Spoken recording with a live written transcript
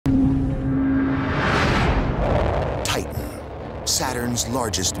Saturn's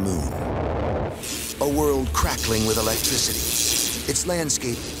largest moon. A world crackling with electricity. Its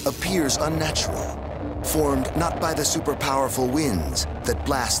landscape appears unnatural, formed not by the super-powerful winds that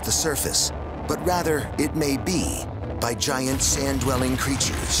blast the surface, but rather, it may be, by giant sand-dwelling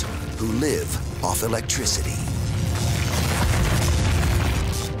creatures who live off electricity.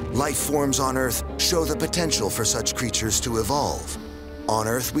 Life forms on Earth show the potential for such creatures to evolve. On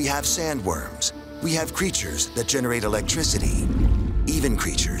Earth, we have sandworms. We have creatures that generate electricity, even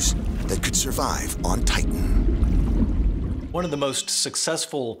creatures that could survive on Titan. One of the most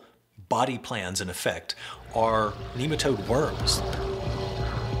successful body plans, in effect, are nematode worms.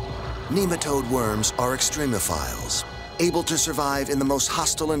 Nematode worms are extremophiles, able to survive in the most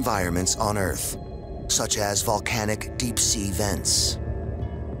hostile environments on Earth, such as volcanic deep-sea vents.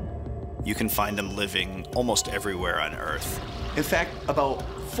 You can find them living almost everywhere on Earth. In fact, about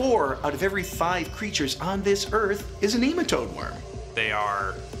 4 out of every 5 creatures on this Earth is a nematode worm. They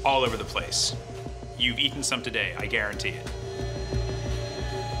are all over the place. You've eaten some today, I guarantee it.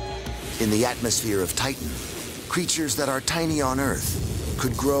 In the atmosphere of Titan, creatures that are tiny on Earth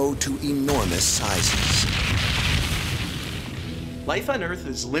could grow to enormous sizes. Life on Earth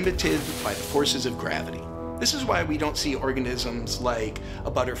is limited by the forces of gravity. This is why we don't see organisms like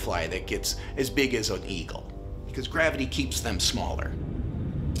a butterfly that gets as big as an eagle, because gravity keeps them smaller.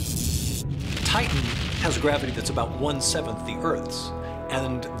 Titan has gravity that's about 1/7 the Earth's,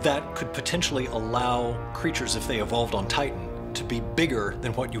 and that could potentially allow creatures, if they evolved on Titan, to be bigger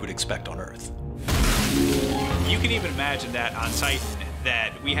than what you would expect on Earth. You can even imagine that on Titan,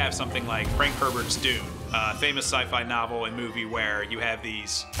 that we have something like Frank Herbert's Dune, a famous sci-fi novel and movie where you have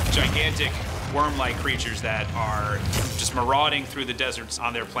these gigantic worm-like creatures that are just marauding through the deserts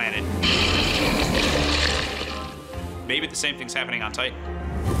on their planet. Maybe the same thing's happening on Titan.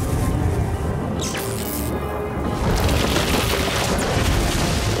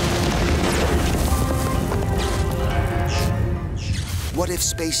 What if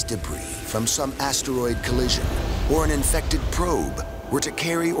space debris from some asteroid collision or an infected probe were to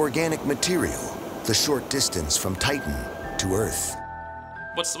carry organic material the short distance from Titan to Earth?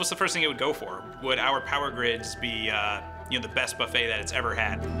 What's the first thing it would go for? Would our power grids be the best buffet that it's ever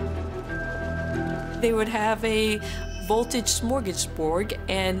had? They would have a voltage smorgasbord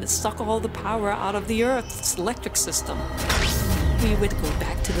and suck all the power out of the Earth's electric system. We would go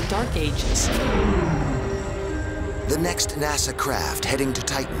back to the Dark Ages. The next NASA craft heading to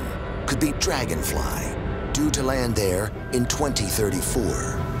Titan could be Dragonfly, due to land there in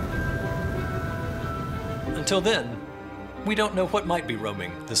 2034. Until then, we don't know what might be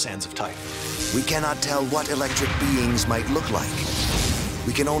roaming the sands of Titan. We cannot tell what electric beings might look like.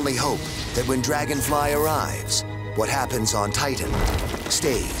 We can only hope that when Dragonfly arrives, what happens on Titan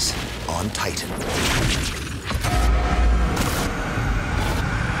stays on Titan.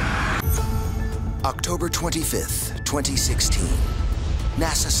 October 25th, 2016.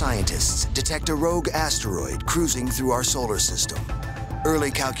 NASA scientists detect a rogue asteroid cruising through our solar system.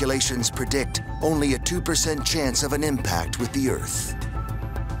 Early calculations predict only a 2% chance of an impact with the Earth.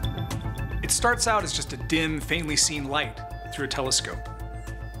 It starts out as just a dim, faintly seen light through a telescope.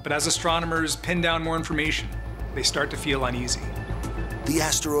 But as astronomers pin down more information, they start to feel uneasy. The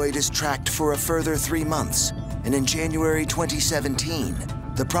asteroid is tracked for a further 3 months, and in January 2017,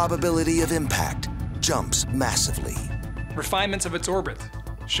 the probability of impact jumps massively. Refinements of its orbit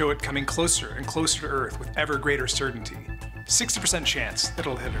show it coming closer and closer to Earth with ever greater certainty. 60% chance that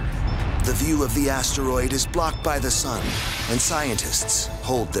it'll hit Earth. The view of the asteroid is blocked by the sun, and scientists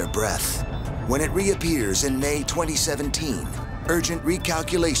hold their breath. When it reappears in May 2017, urgent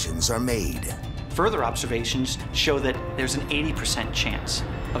recalculations are made. Further observations show that there's an 80% chance.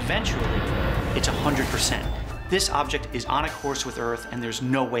 Eventually, it's 100%. This object is on a course with Earth, and there's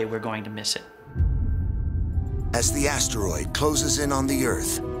no way we're going to miss it. As the asteroid closes in on the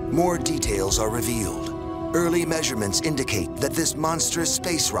Earth, more details are revealed. Early measurements indicate that this monstrous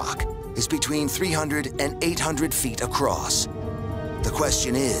space rock is between 300 and 800 feet across. The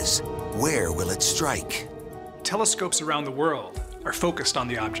question is, where will it strike? Telescopes around the world are focused on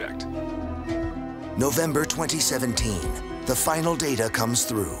the object. November 2017, the final data comes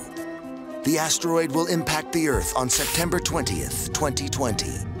through. The asteroid will impact the Earth on September 20th,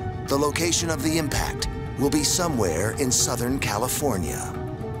 2020. The location of the impact will be somewhere in Southern California.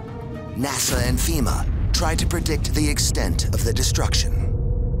 NASA and FEMA try to predict the extent of the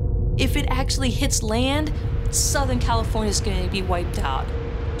destruction. If it actually hits land, Southern California is going to be wiped out.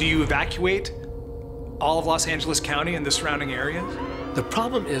 Do you evacuate all of Los Angeles County and the surrounding areas? The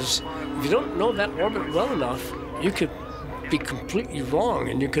problem is, if you don't know that orbit well enough, you could be completely wrong,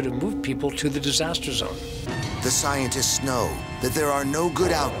 and you could have moved people to the disaster zone. The scientists know that there are no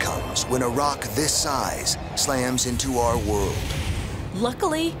good outcomes when a rock this size slams into our world.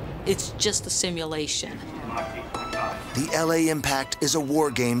 Luckily, it's just a simulation. The LA impact is a war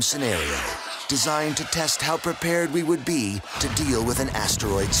game scenario designed to test how prepared we would be to deal with an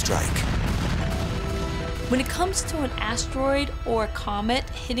asteroid strike. When it comes to an asteroid or a comet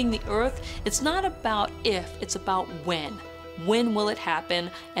hitting the Earth, it's not about if, it's about when. When will it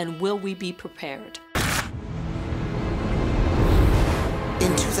happen, and will we be prepared?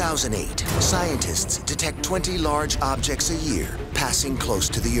 In 2008, scientists detect 20 large objects a year passing close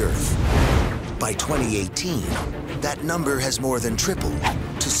to the Earth. By 2018, that number has more than tripled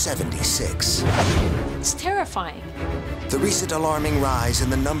to 76. It's terrifying. The recent alarming rise in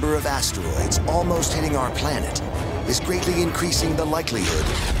the number of asteroids almost hitting our planet is greatly increasing the likelihood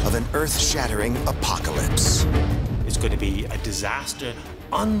of an Earth-shattering apocalypse. It's going to be a disaster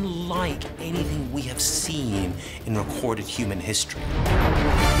unlike anything we have seen in recorded human history.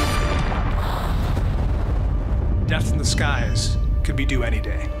 Death in the skies could be due any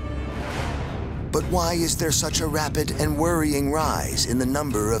day. But why is there such a rapid and worrying rise in the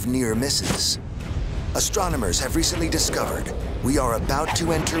number of near misses? Astronomers have recently discovered we are about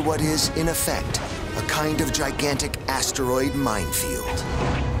to enter what is, in effect, a kind of gigantic asteroid minefield.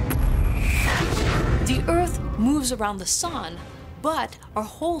 The Earth moves around the sun, but our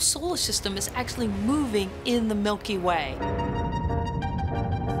whole solar system is actually moving in the Milky Way.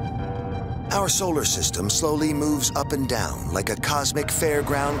 Our solar system slowly moves up and down like a cosmic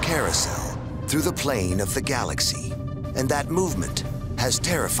fairground carousel through the plane of the galaxy, and that movement has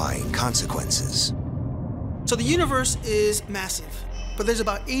terrifying consequences. So the universe is massive, but there's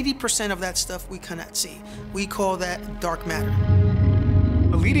about 80% of that stuff we cannot see. We call that dark matter.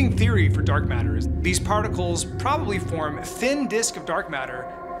 A leading theory for dark matter is these particles probably form a thin disk of dark matter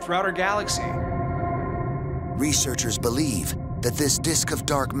throughout our galaxy. Researchers believe that this disk of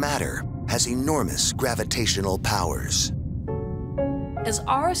dark matter has enormous gravitational powers. As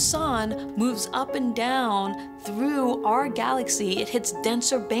our sun moves up and down through our galaxy, it hits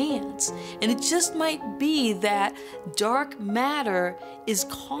denser bands. And it just might be that dark matter is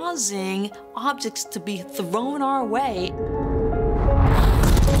causing objects to be thrown our way.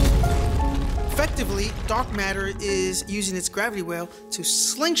 Effectively, dark matter is using its gravity well to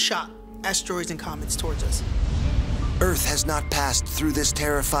slingshot asteroids and comets towards us. Earth has not passed through this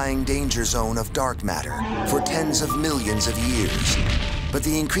terrifying danger zone of dark matter for tens of millions of years. But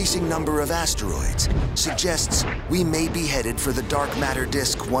the increasing number of asteroids suggests we may be headed for the dark matter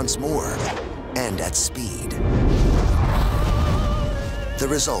disk once more, and at speed. The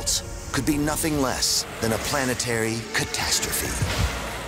results could be nothing less than a planetary catastrophe.